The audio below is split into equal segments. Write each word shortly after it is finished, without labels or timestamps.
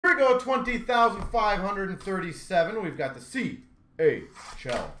go, 20,537. We've got the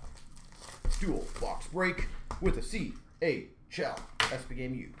CHL dual box break with the CHL SP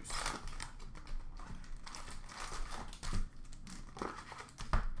Game Used.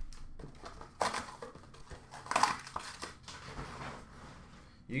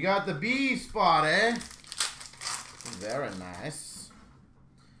 You got the B spot, eh? Very nice.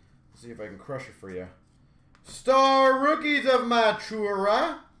 Let's see if I can crush it for you. Star Rookies of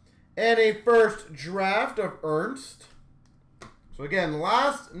CHL and a first draft of Ernst. So again,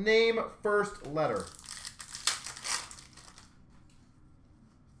 last name, first letter.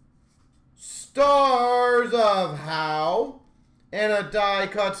 Stars of Howe and a die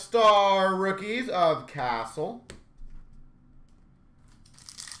cut Star Rookies of Castle.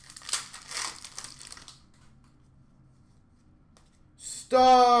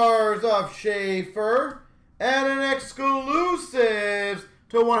 Stars of Schaefer and an exclusive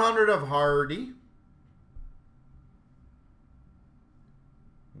to 100 of Hardy.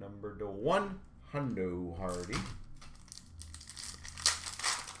 Number to 100 Hardy.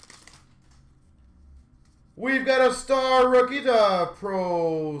 We've got a Star Rookie to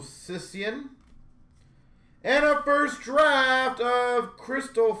Procisian. And a first draft of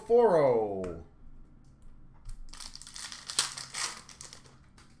Cristoforo.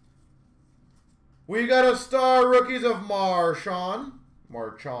 We got a Star Rookies of Marchand,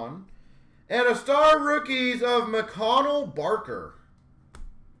 and a Star Rookies of McConnell Barker.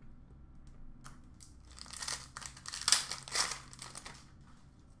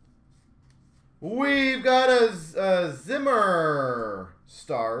 We've got a Zimmer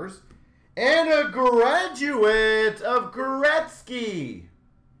Stars and a graduate of Gretzky.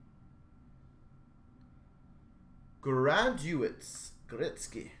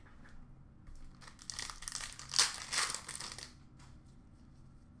 Gretzky.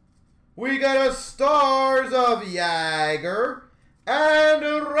 We got a Stars of Jagger and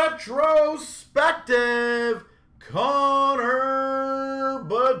a retrospective Connor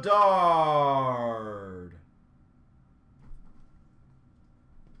Bedard.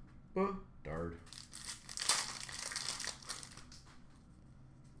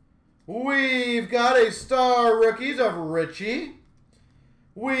 We've got a Star Rookies of Richie.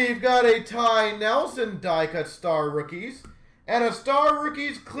 We've got a Ty Nelson die cut Star Rookies. And a Star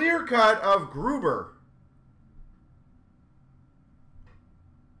Rookies clear cut of Gruber.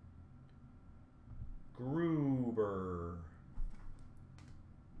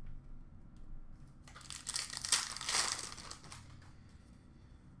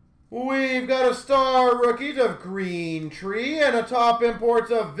 We've got a Star Rookies of Green Tree and a top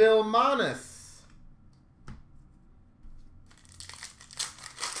imports of Vilmanis.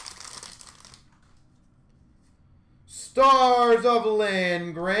 Stars of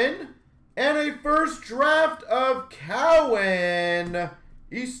Lindgren and a first draft of Cowan.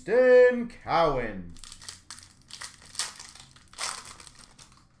 Easton Cowan.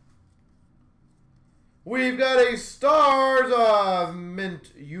 We've got a Stars of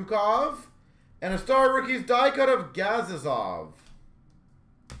Mint Yukov and a Star Rookies die cut of Gazizov.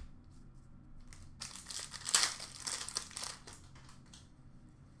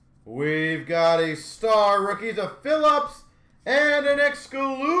 We've got a Star Rookies of Phillips and an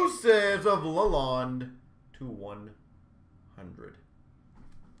exclusive of Lalonde to 100.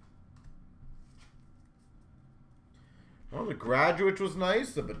 Well, the graduate was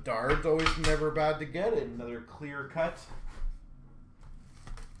nice. The Bedard's always never bad to get it. Another clear cut.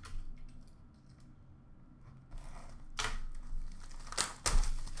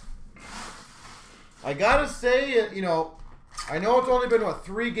 I gotta say, you know, I know it's only been, what,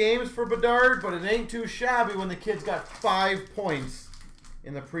 3 games for Bedard, but it ain't too shabby when the kid's got 5 points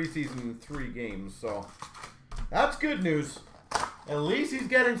in the preseason 3 games. So, that's good news. At least he's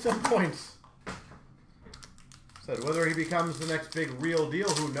getting some points. Said whether he becomes the next big real deal,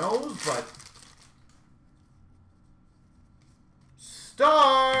 who knows, but...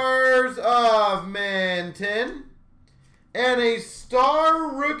 Stars of Manton. And a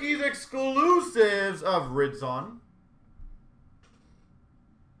Star Rookies exclusives of Ridzon.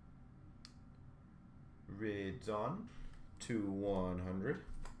 To 100.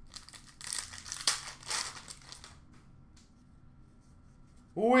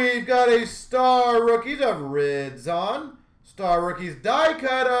 We've got a Star Rookies of Ridzon. Star Rookies die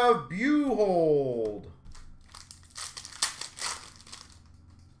cut of Buhold.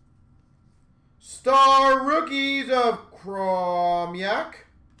 Star Rookies of Kromyak.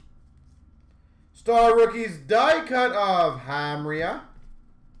 Star Rookies die cut of Hamria.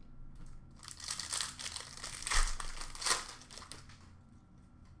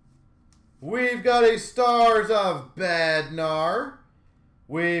 We've got a Stars of Bednar.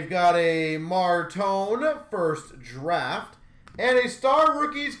 We've got a Martone first draft. And a Star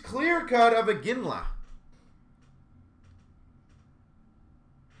Rookies clear cut of Iginla.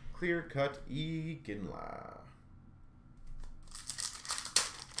 Clear cut Iginla.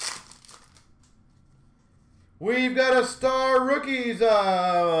 We've got a Star Rookies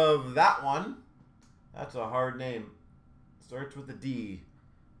of that one. That's a hard name. Starts with a D.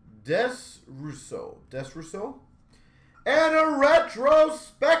 Des Rousseau. And a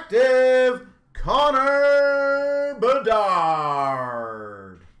retrospective Connor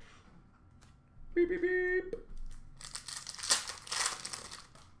Bedard. Beep, beep, beep.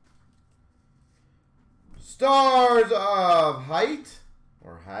 Stars of Height,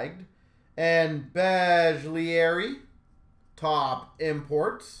 or Hagged, and Baglieri, top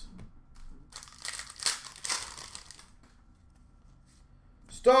imports.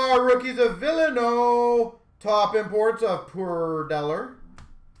 Star Rookies of Villano, top imports of Purdeller.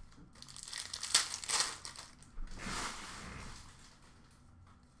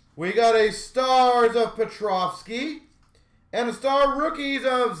 We got a Stars of Petrovsky and a Star Rookies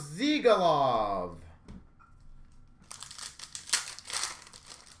of Zigalov.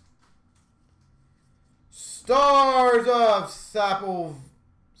 Stars of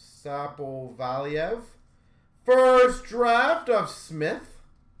Sapovaliev. First draft of Smith.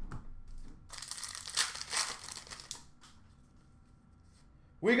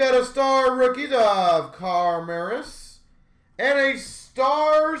 We got a Star Rookies of Carmeris and a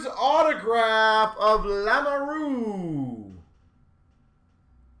Stars autograph of Lamoureux.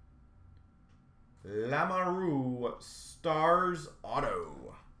 Lamoureux Stars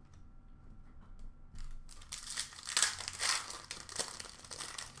auto.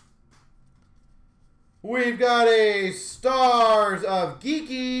 We've got a Stars of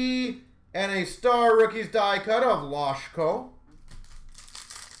Geeky and a Star Rookies die cut of Loshko.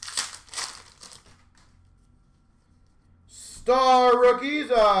 Star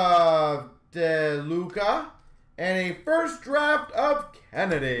Rookies of DeLuca and a first draft of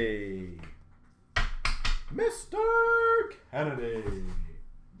Kennedy. Mr. Kennedy.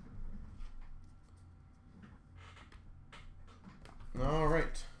 All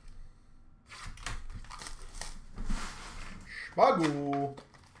right. Spagu.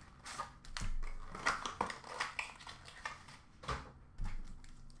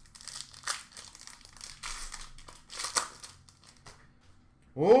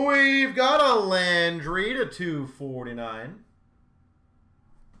 We've got a Landry to 249.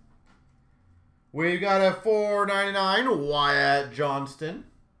 We've got a 499 Wyatt Johnston.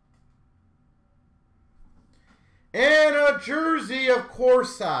 And a jersey of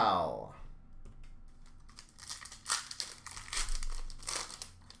Corsal.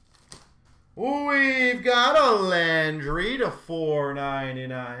 We've got a Landry to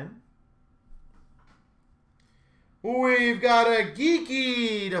 499. We've got a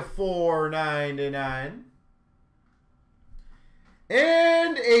Geeky to 499.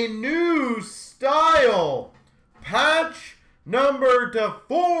 And a new style patch number to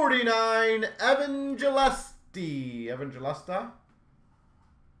 49 Evangelista.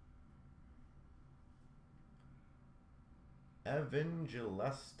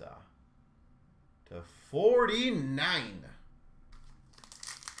 To 49.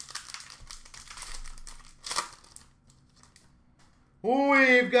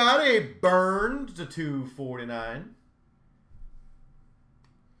 We've got a Burns to 249.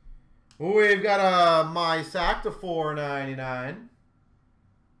 We've got a Mysack to 499.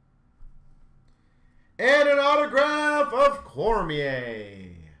 And an autograph of Cormier.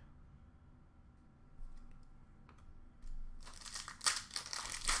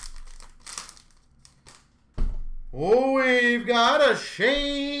 We've got a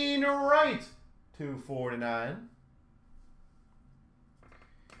Shane Wright, 249.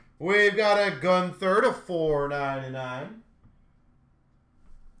 We've got a Gunther to 499.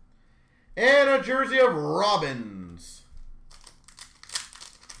 And a jersey of Robbins.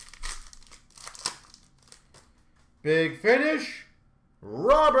 Big Finish,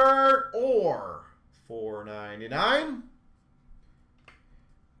 Robert Orr, 499.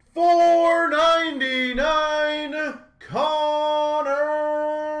 499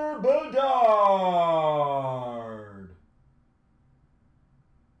 Connor Bedard.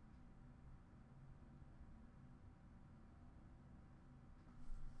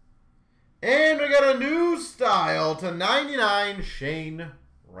 And we got a new style to 99 Shane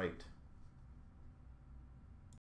Wright.